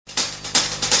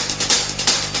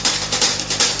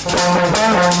They've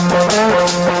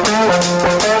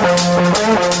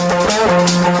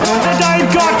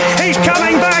got, he's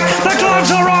coming back, the gloves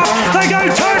are off, they go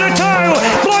toe to toe,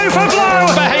 blow for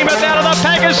blow. Behemoth out of the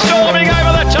pack is storming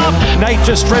over the top.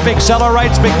 Nature Strip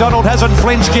accelerates, McDonald hasn't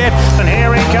flinched yet. And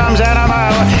here he comes, Animo,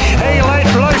 he let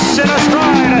loose in a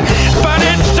stride. But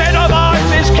instead of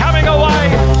Oath is coming away.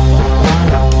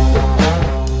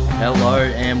 Hello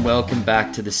and welcome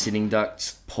back to the Sitting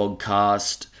Ducks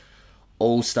podcast,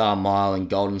 All-Star Mile and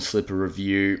Golden Slipper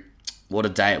review. What a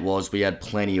day it was. We had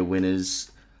plenty of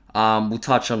winners. We'll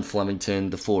touch on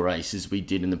Flemington, the 4 races we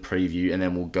did in the preview, and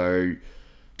then we'll go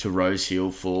to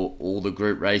Rosehill for all the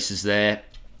group races there.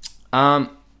 So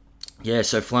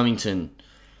Flemington.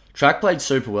 Track played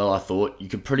super well, I thought. You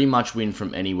could pretty much win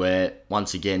from anywhere.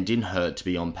 Once again, didn't hurt to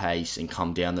be on pace and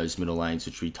come down those middle lanes,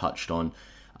 which we touched on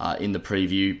in the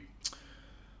preview.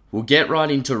 We'll get right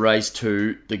into race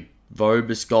 2, the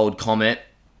Vobis Gold Comet.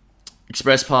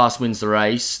 Express Pass wins the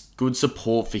race. Good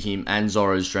support for him and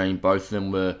Zorro's Dream. Both of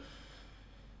them were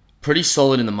pretty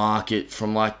solid in the market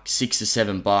from like $6 to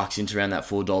 $7 into around that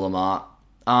 $4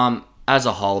 mark. As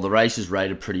a whole, the race is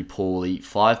rated pretty poorly.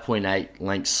 5.8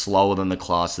 lengths slower than the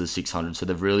class of the 600, so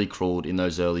they've really crawled in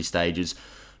those early stages.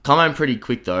 Come home pretty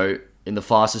quick though in the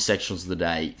fastest sections of the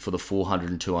day for the 400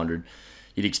 and 200.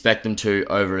 You'd expect them to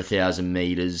over 1,000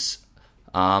 metres.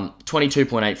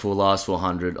 22.84 last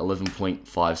 400,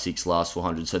 11.56 last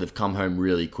 400, so they've come home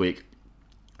really quick.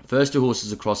 First 2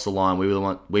 horses across the line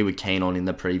we were keen on in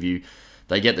the preview.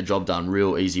 They get the job done,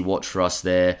 real easy watch for us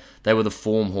there. They were the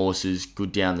form horses,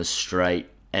 good down the straight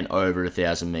and over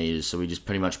 1,000 metres, so we just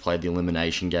pretty much played the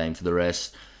elimination game for the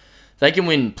rest. They can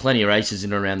win plenty of races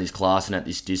in and around this class and at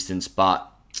this distance, but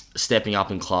stepping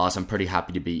up in class, I'm pretty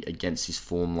happy to be against this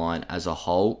form line as a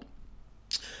whole.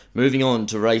 Moving on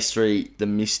to race 3, the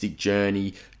Mystic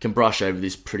Journey. Can brush over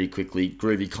this pretty quickly.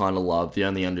 Groovy kind of love. The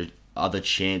only other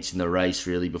chance in the race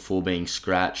really before being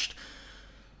scratched.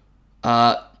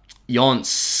 Yonce,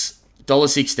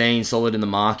 $1.16, solid in the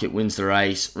market, wins the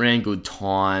race. Ran good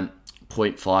time.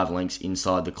 0.5 lengths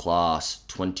inside the class.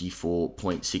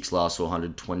 24.6 last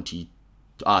 400.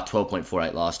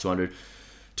 12.48 last 200.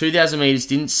 2,000 metres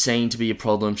didn't seem to be a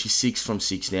problem. She's 6 from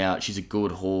 6 now. She's a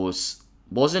good horse.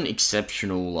 Wasn't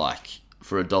exceptional like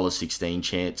for a $1.16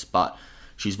 chance, but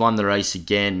she's won the race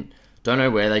again. Don't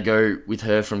know where they go with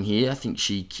her from here. I think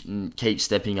she can keep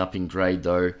stepping up in grade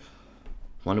though.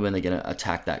 Wonder when they're going to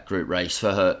attack that group race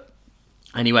for her.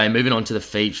 Anyway, moving on to the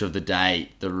feature of the day,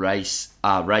 the race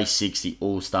 6, the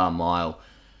All-Star Mile.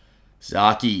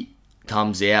 Zaki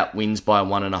comes out, wins by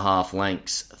 1.5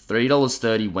 lengths.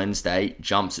 $3.30 Wednesday,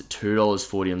 jumps at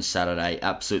 $2.40 on Saturday.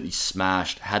 Absolutely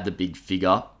smashed, had the big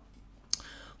figure.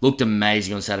 Looked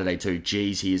amazing on Saturday too.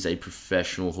 Geez, he is a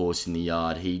professional horse in the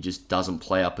yard. He just doesn't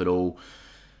play up at all.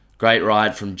 Great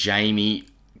ride from Jamie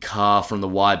Carr from the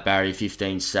wide barrier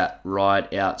 15, sat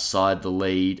right outside the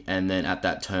lead, and then at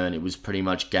that turn it was pretty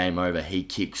much game over. He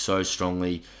kicked so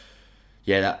strongly.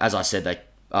 Yeah, as I said,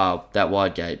 that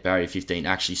wide gate, barrier 15,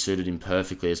 actually suited him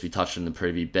perfectly as we touched on in the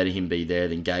preview. Better him be there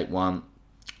than gate 1.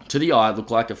 To the eye, it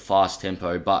looked like a fast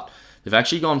tempo, but they've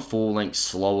actually gone 4 lengths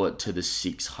slower to the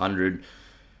 600.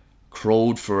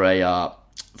 Crawled for a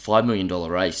 $5 million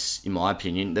race, in my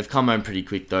opinion. They've come home pretty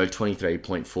quick, though.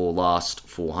 23.4 last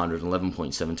 400,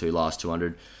 11.72 last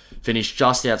 200. Finished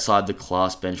just outside the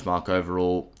class benchmark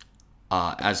overall.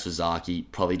 As for Zaki,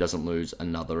 probably doesn't lose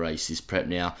another race this prep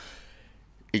now.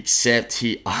 Except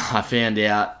I found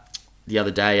out the other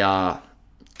day,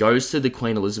 goes to the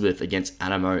Queen Elizabeth against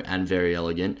Animo and Very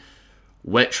Elegant.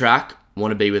 Wet track,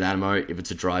 want to be with Animo. If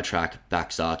it's a dry track,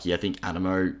 back Zaki. I think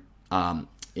Animo...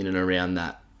 in and around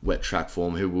that wet track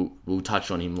form, who we'll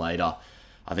touch on him later.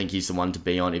 I think he's the one to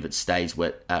be on if it stays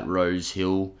wet at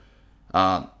Rosehill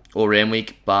or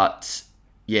Randwick. But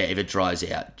yeah, if it dries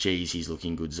out, geez, he's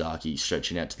looking good. Zaki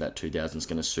stretching out to that 2,000 is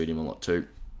going to suit him a lot too.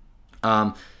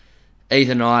 Ethan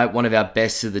and I, one of our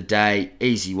best of the day,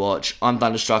 easy watch. I'm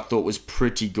Thunderstruck, thought was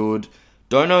pretty good.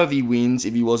 Don't know if he wins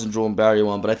if he wasn't drawn barrier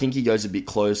 1, but I think he goes a bit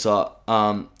closer.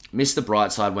 Missed the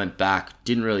bright side, went back.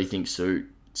 Didn't really think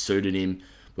suited him.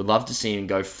 Would love to see him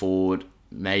go forward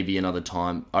maybe another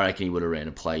time. I reckon he would have ran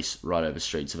a place right over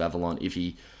Streets of Avalon if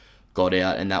he got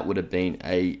out, and that would have been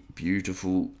a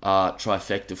beautiful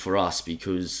trifecta for us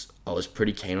because I was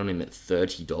pretty keen on him at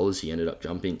 $30. He ended up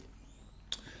jumping.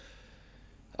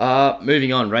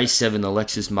 Moving on, race 7, the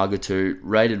Lexus Mugger 2,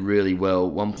 rated really well,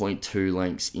 1.2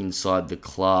 lengths inside the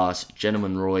class.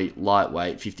 Gentleman Roy,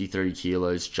 lightweight, 53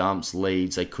 kilos, jumps,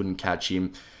 leads, they couldn't catch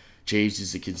him. Jeeves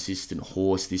is a consistent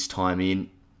horse this time in.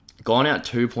 Gone out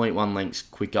 2.1 lengths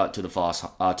quicker to the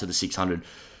 600.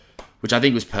 which I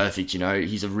think was perfect.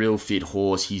 He's a real fit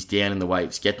horse. He's down in the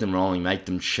weights, get them rolling, make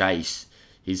them chase.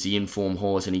 He's the informed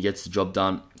horse, and he gets the job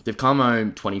done. They've come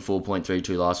home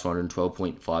 24.32 last 400 and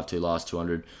 12.52 last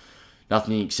 200.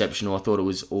 Nothing exceptional. I thought it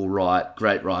was all right.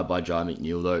 Great ride by Jai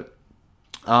McNeil, though.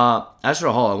 As for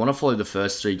a whole, I want to follow the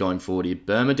first three going forward here.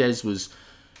 Bermudez was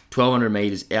 1,200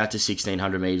 metres out to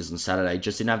 1,600 metres on Saturday.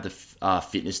 Just didn't have the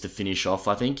fitness to finish off,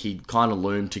 I think. He kind of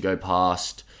loomed to go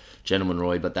past Gentleman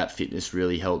Roy, but that fitness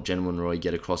really helped Gentleman Roy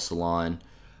get across the line.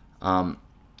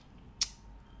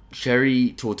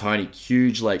 Cherry Tortoni,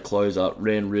 huge late closer,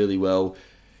 ran really well.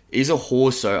 Is a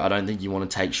horse, so I don't think you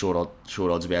want to take short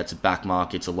odds about. It's a back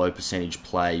market, it's a low percentage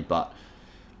play, but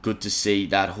good to see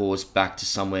that horse back to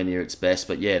somewhere near its best.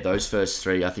 But yeah, those first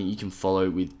three, I think you can follow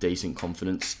with decent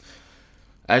confidence.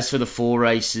 As for the 4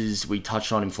 races, we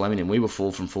touched on in Flemington. We were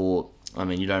 4 from 4. I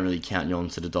mean, you don't really count you on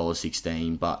to the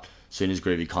 $1.16, but as soon as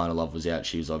Groovy Kind of Love was out,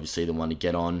 she was obviously the one to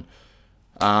get on.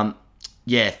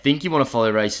 Think you want to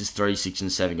follow races 3, 6,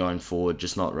 and 7 going forward,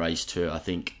 just not race 2. I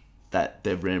think that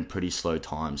they've ran pretty slow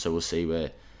time, so we'll see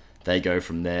where they go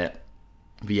from there.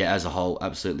 But yeah, as a whole,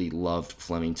 absolutely loved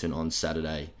Flemington on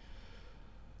Saturday.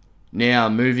 Now,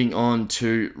 moving on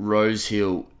to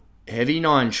Rosehill. Heavy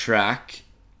 9 track.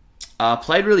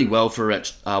 Played really well for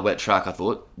a wet track, I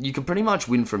thought. You could pretty much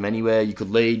win from anywhere. You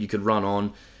could lead, you could run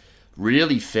on.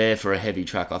 Really fair for a heavy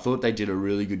track. I thought they did a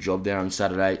really good job there on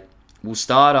Saturday. We'll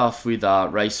start off with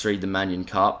race 3, the Manion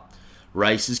Cup.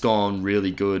 Race has gone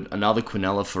really good. Another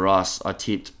Quinella for us. I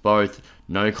tipped both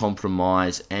No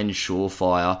Compromise and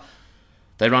Surefire.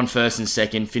 They run first and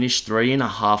second, finished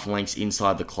 3.5 lengths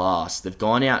inside the class. They've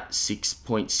gone out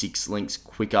 6.6 lengths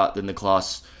quicker than the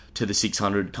class to the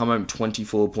 600. Come home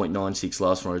 24.96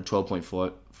 last 100,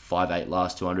 12.58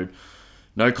 last 200.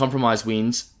 No Compromise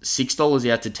wins, $6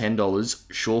 out to $10.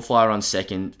 Surefire on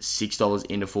second, $6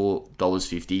 into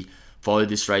 $4.50. Followed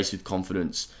this race with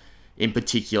confidence. In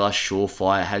particular,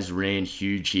 Surefire has ran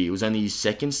huge here. It was only his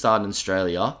second start in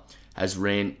Australia, has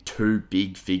ran 2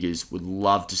 big figures. Would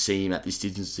love to see him at this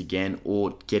distance again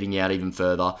or getting out even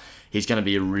further. He's going to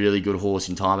be a really good horse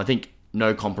in time. I think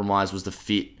No Compromise was the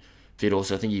fit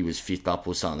horse. I think he was 5th up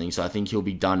or something, so I think he'll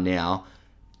be done now.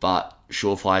 But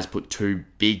Surefire's put 2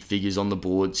 big figures on the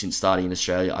board since starting in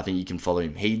Australia. I think you can follow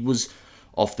him. He was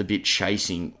off the bit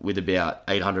chasing with about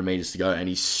 800 metres to go, and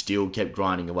he still kept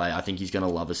grinding away. I think he's going to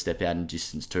love a step out in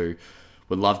distance too.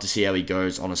 Would love to see how he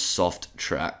goes on a soft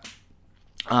track.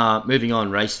 Moving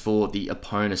on, race 4, the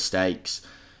Epona Stakes.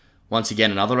 Once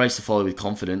again, another race to follow with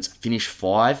confidence. Finished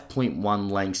 5.1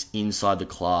 lengths inside the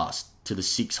class. To the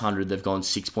 600, they've gone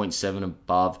 6.7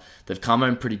 above. They've come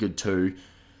home pretty good too.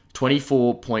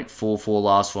 24.44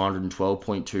 last 400 and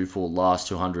 12.24 last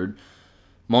 200.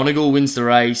 Monagle wins the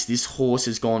race. This horse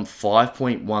has gone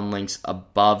 5.1 lengths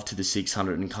above to the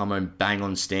 600 and come home bang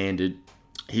on standard.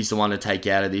 He's the one to take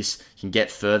out of this. He can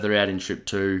get further out in trip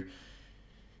 2.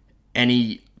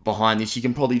 Any behind this, you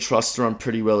can probably trust her on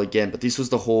pretty well again. But this was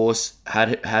the horse,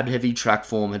 had heavy track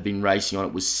form, had been racing on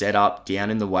it, was set up,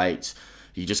 down in the weights.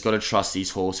 You just got to trust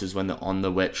these horses when they're on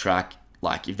the wet track.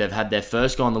 Like, if they've had their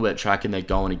first go on the wet track and they're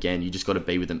going again, you just got to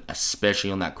be with them,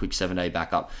 especially on that quick 7-day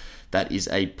backup. That is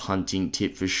a punting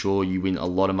tip for sure. You win a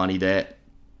lot of money there.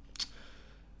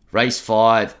 Race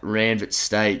 5, Randwick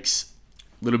Stakes.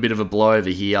 A little bit of a blow over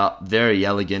here. Very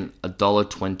elegant.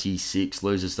 $1.26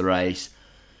 loses the race.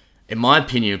 In my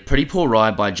opinion, a pretty poor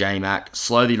ride by J-Mac.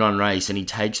 Slowly run race, and he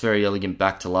takes Very Elegant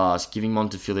back to last, giving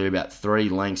Montefiore about 3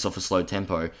 lengths off a slow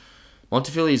tempo.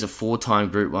 Montefiore is a 4-time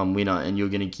Group 1 winner, and you're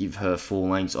going to give her 4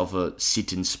 lengths off a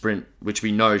sit and sprint, which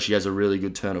we know she has a really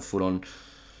good turn of foot on.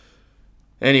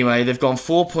 Anyway, they've gone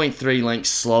 4.3 lengths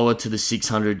slower to the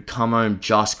 600, come home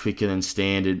just quicker than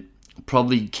standard.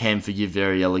 Probably can forgive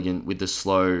Very Elegant with the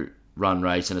slow run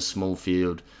race and a small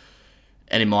field.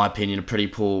 And in my opinion, a pretty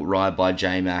poor ride by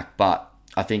J-Mac. But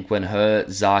I think when her,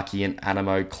 Zaki and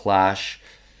Animo clash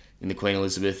in the Queen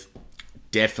Elizabeth,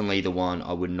 definitely the one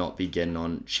I would not be getting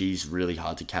on. She's really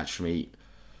hard to catch for me.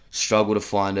 Struggle to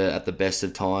find her at the best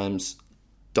of times.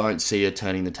 Don't see her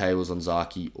turning the tables on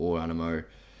Zaki or Animo.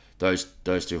 Those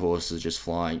 2 horses are just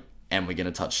flying. And we're going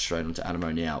to touch straight onto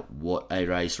Animo now. What a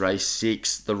race. Race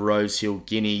 6, the Rosehill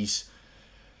Guineas.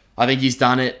 I think he's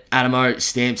done it. Animo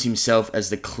stamps himself as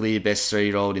the clear best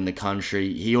 3-year-old in the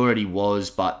country. He already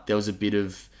was, but there was a bit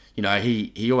of,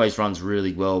 he always runs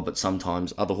really well, but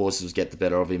sometimes other horses get the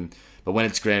better of him. But when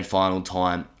it's grand final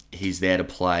time, he's there to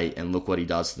play, and look what he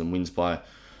does to them. Wins by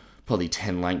probably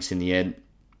 10 lengths in the end.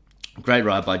 Great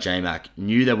ride by J-Mac.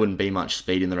 Knew there wouldn't be much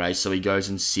speed in the race, so he goes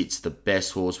and sits the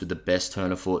best horse with the best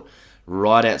turn of foot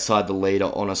right outside the leader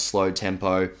on a slow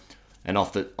tempo. And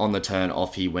on the turn,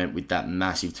 off he went with that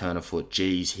massive turn of foot.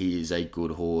 Geez, he is a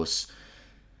good horse.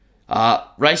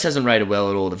 Race hasn't rated well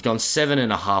at all. They've gone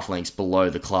 7.5 lengths below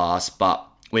the class, but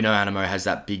we know Animo has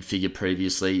that big figure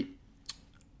previously.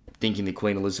 Thinking the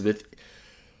Queen Elizabeth.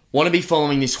 Want to be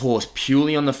following this horse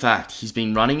purely on the fact he's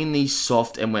been running in these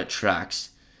soft and wet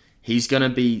tracks. He's going to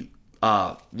be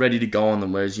ready to go on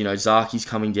them, whereas, Zaki's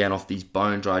coming down off these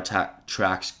bone-dry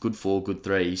tracks, good 4, good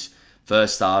 3s.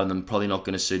 First start on them, probably not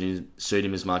going to suit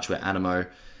him as much, where Animo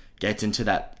gets into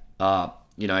that,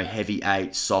 heavy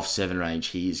 8, soft 7 range.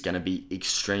 He is going to be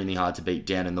extremely hard to beat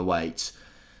down in the weights.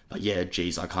 But yeah,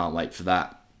 geez, I can't wait for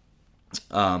that.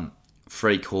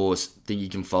 Freak horse, think you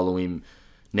can follow him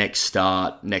next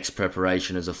start, next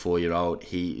preparation as a 4-year-old.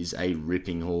 He is a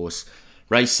ripping horse.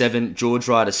 Race 7, George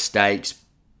Ryder Stakes.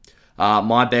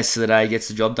 My best of the day, gets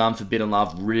the job done for Bit and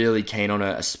Love. Really keen on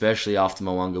her, especially after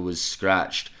Mwanga was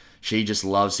scratched. She just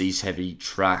loves these heavy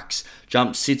tracks.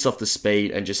 Sits off the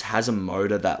speed and just has a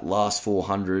motor that last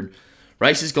 400.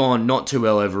 Race has gone not too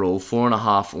well overall.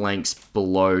 4.5 lengths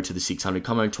below to the 600.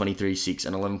 Come home 23.6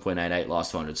 and 11.88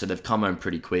 last 200. So they've come home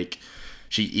pretty quick.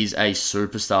 She is a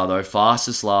superstar though.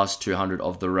 Fastest last 200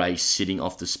 of the race, sitting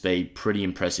off the speed. Pretty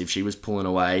impressive. She was pulling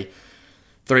away.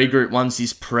 3 Group 1s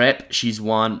this prep. She's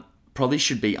won. Probably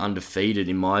should be undefeated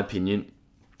in my opinion.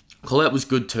 Colette was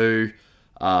good too.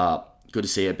 Good to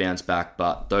see her bounce back,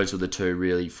 but those were the 2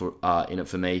 really in it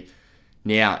for me.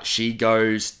 Now, she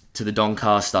goes to the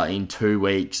Doncaster in 2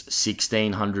 weeks,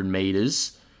 1,600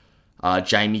 metres.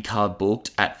 Jamie Carr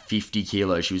booked at 50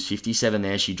 kilos. She was 57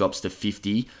 there. She drops to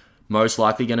 50. Most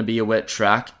likely going to be a wet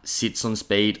track. Sits on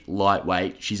speed,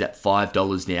 lightweight. She's at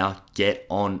 $5 now. Get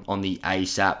on the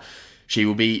ASAP. She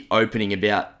will be opening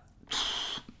about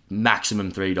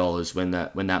maximum $3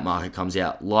 when that market comes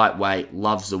out. Lightweight,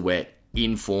 loves the wet.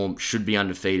 In form, should be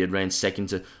undefeated. Ran second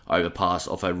to Overpass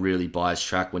off a really biased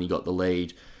track when he got the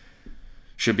lead.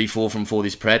 Should be 4 from 4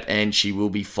 this prep, and she will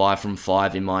be 5 from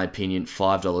 5 in my opinion.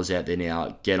 $5 out there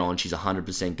now. Get on. She's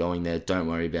 100% going there. Don't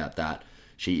worry about that.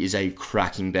 She is a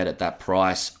cracking bet at that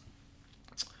price.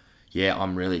 Yeah,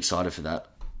 I'm really excited for that.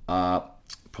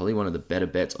 Probably one of the better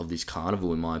bets of this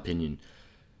carnival in my opinion.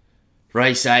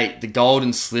 Race 8, the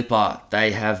Golden Slipper.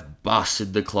 They have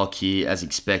busted the clock here as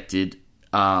expected.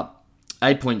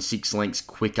 8.6 lengths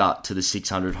quicker to the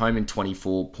 600. Home in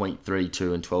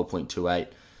 24.32 and 12.28.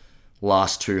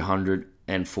 Last 200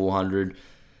 and 400.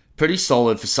 Pretty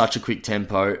solid for such a quick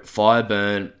tempo.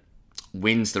 Fireburn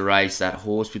wins the race. That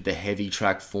horse with the heavy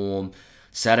track form.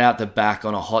 Sat out the back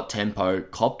on a hot tempo.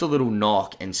 Copped a little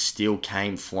knock and still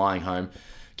came flying home.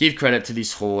 Give credit to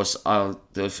this horse.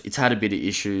 It's had a bit of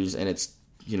issues and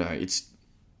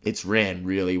it's ran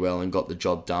really well and got the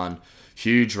job done.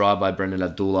 Huge ride by Brendan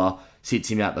Abdullah.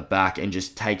 Sits him out the back and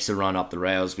just takes a run up the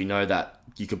rails. We know that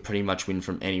you could pretty much win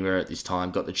from anywhere at this time.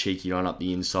 Got the cheeky run up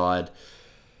the inside.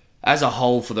 As a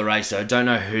whole for the race, though, I don't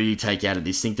know who you take out of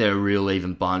this. Think they're a real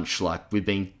even bunch. Like, we've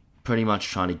been pretty much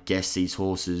trying to guess these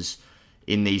horses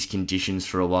in these conditions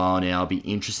for a while now. It'll be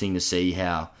interesting to see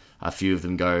how a few of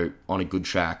them go on a good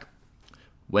track.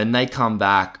 When they come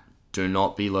back, do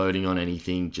not be loading on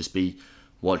anything. Just be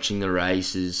watching the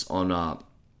races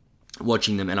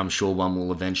watching them, and I'm sure one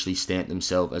will eventually stamp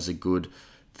themselves as a good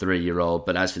 3-year-old.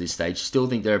 But as for this stage, still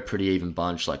think they're a pretty even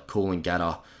bunch. Like Cool and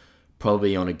Gatter,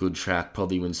 probably on a good track,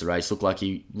 probably wins the race. Looked like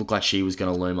she was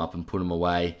going to loom up and put him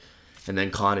away, and then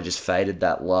kind of just faded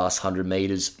that last 100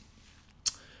 metres.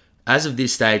 As of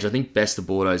this stage, I think Best of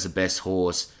Bordeaux is the best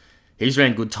horse. He's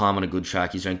ran good time on a good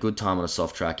track. He's ran good time on a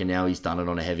soft track, and now he's done it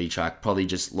on a heavy track. Probably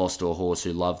just lost to a horse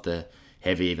who loved the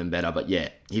heavy even better. But yeah,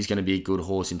 he's going to be a good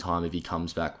horse in time if he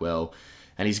comes back well.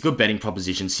 And he's a good betting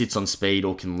proposition. Sits on speed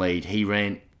or can lead. He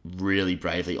ran really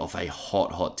bravely off a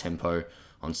hot tempo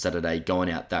on Saturday, going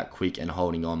out that quick and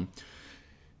holding on.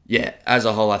 Yeah, as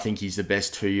a whole, I think he's the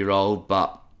best 2-year-old,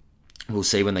 but we'll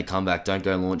see when they come back. Don't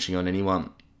go launching on anyone.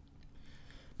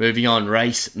 Moving on,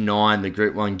 race 9, the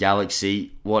Group 1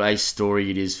 Galaxy. What a story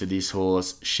it is for this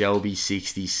horse. Shelby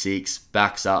 66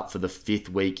 backs up for the 5th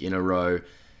week in a row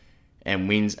and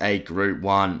wins a Group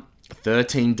 1.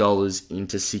 $13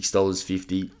 into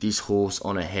 $6.50. This horse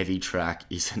on a heavy track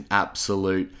is an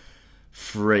absolute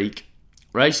freak.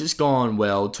 Race has gone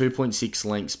well, 2.6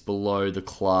 lengths below the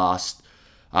class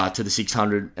to the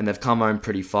 600, and they've come home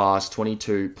pretty fast.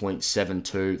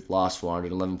 22.72 last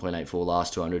 400, 11.84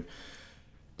 last 200.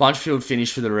 Bunchfield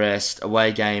finish for the rest.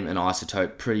 Away game and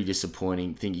Isotope, pretty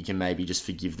disappointing. Think you can maybe just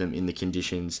forgive them in the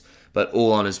conditions. But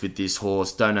all honours with this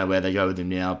horse. Don't know where they go with him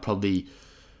now. Probably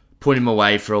put him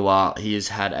away for a while. He has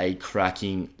had a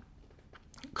cracking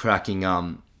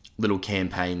little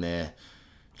campaign there.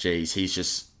 Jeez, he's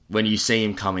just when you see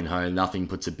him coming home, nothing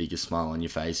puts a bigger smile on your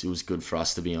face. It was good for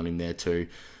us to be on him there too,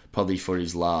 probably for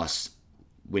his last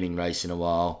winning race in a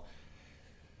while.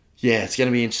 Yeah, it's going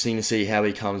to be interesting to see how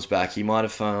he comes back. He might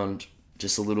have found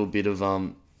just a little bit of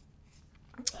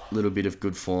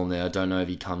good form there. I don't know if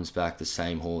he comes back the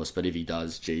same horse, but if he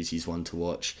does, geez, he's one to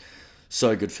watch.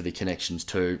 So good for the connections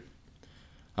too.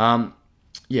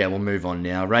 Yeah, we'll move on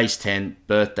now. Race 10,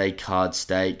 Birthday Card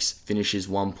Stakes, finishes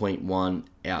 1.1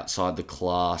 outside the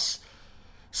class.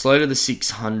 Slow to the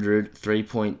 600,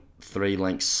 3.3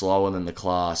 lengths slower than the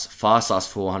class. Fast last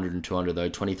 400 and 200 though,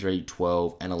 23,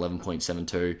 12 and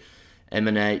 11.72.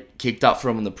 Emanate kicked up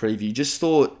from on the preview. Just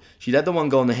thought she'd had the one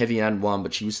go on the heavy and one,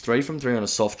 but she was 3 from 3 on a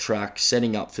soft track,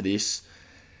 setting up for this.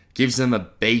 Gives them a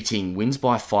beating, wins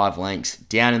by 5 lengths,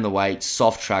 down in the weight,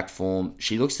 soft track form.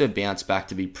 She looks to bounce back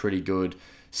to be pretty good.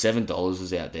 $7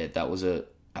 was out there. That was an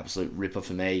absolute ripper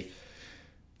for me.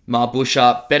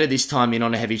 Marbusha, better this time in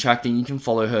on a heavy track. Then you can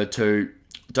follow her too.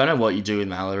 Don't know what you do with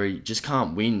Mallory. Just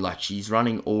can't win. Like, she's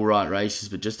running all right races,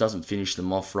 but just doesn't finish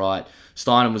them off right.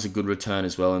 Steinem was a good return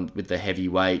as well, and with the heavy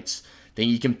weights. Then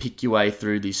you can pick your way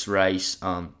through this race.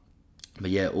 But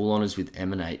yeah, all honours with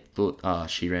Emanate. Thought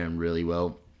she ran really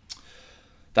well.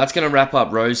 That's going to wrap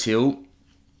up Rose Hill.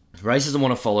 Races I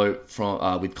want to follow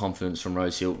from with confidence from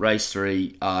Rose Hill. Race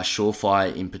 3,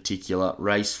 Surefire in particular.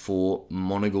 Race 4,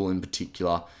 Monagle in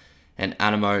particular. And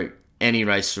Animo, any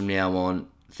race from now on,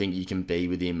 I think you can be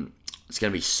with him. It's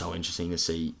going to be so interesting to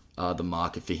see the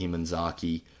market for him and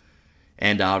Zaki.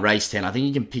 And race 10, I think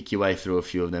you can pick your way through a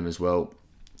few of them as well.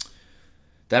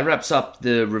 That wraps up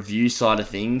the review side of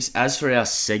things. As for our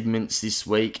segments this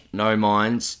week, no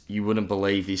minds. You wouldn't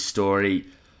believe this story.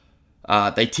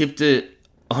 They tipped it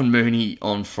on Mooney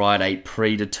on Friday,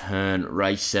 pre-to-turn,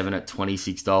 race 7 at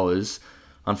 $26.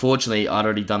 Unfortunately, I'd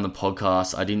already done the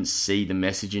podcast. I didn't see the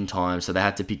message in time, so they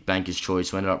had to pick Banker's Choice,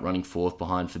 who ended up running 4th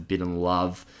behind Forbidden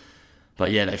Love.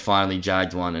 But yeah, they finally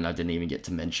jagged one, and I didn't even get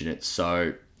to mention it.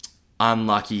 So,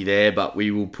 unlucky there, but we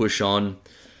will push on.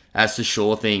 As for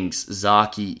sure things,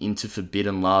 Zaki into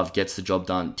Forbidden Love gets the job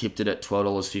done. Tipped it at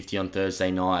 $12.50 on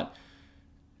Thursday night.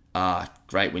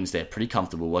 Great wins there. Pretty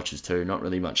comfortable watches too. Not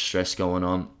really much stress going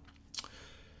on.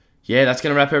 Yeah, that's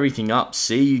going to wrap everything up.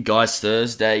 See you guys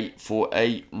Thursday for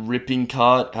a ripping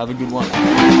card. Have a good one.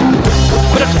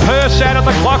 But it's Persad at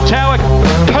the clock tower.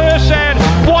 Persad,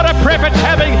 what a prep it's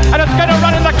having, and it's going to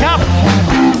run in the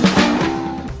cup.